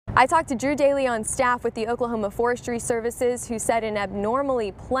I talked to Drew Daly on staff with the Oklahoma Forestry Services, who said an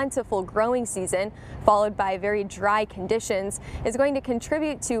abnormally plentiful growing season, followed by very dry conditions, is going to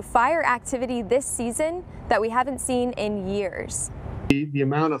contribute to fire activity this season that we haven't seen in years. The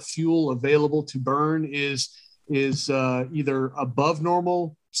amount of fuel available to burn is either above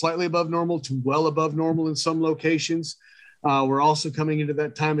normal, slightly above normal, to well above normal in some locations. We're also coming into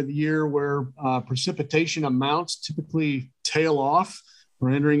that time of the year where precipitation amounts typically tail off. We're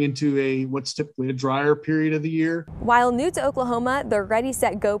entering into what's typically a drier period of the year. While new to Oklahoma, the Ready,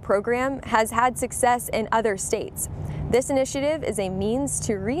 Set, Go program has had success in other states. This initiative is a means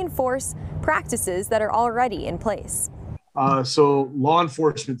to reinforce practices that are already in place. So law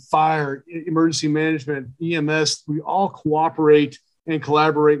enforcement, fire, emergency management, EMS, we all cooperate and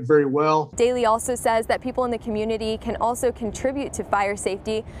collaborate very well. Daly also says that people in the community can also contribute to fire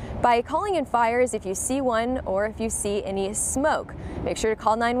safety by calling in fires if you see one or if you see any smoke. Make sure to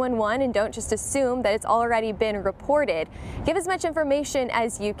call 911 and don't just assume that it's already been reported. Give as much information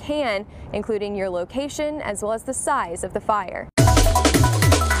as you can, including your location as well as the size of the fire.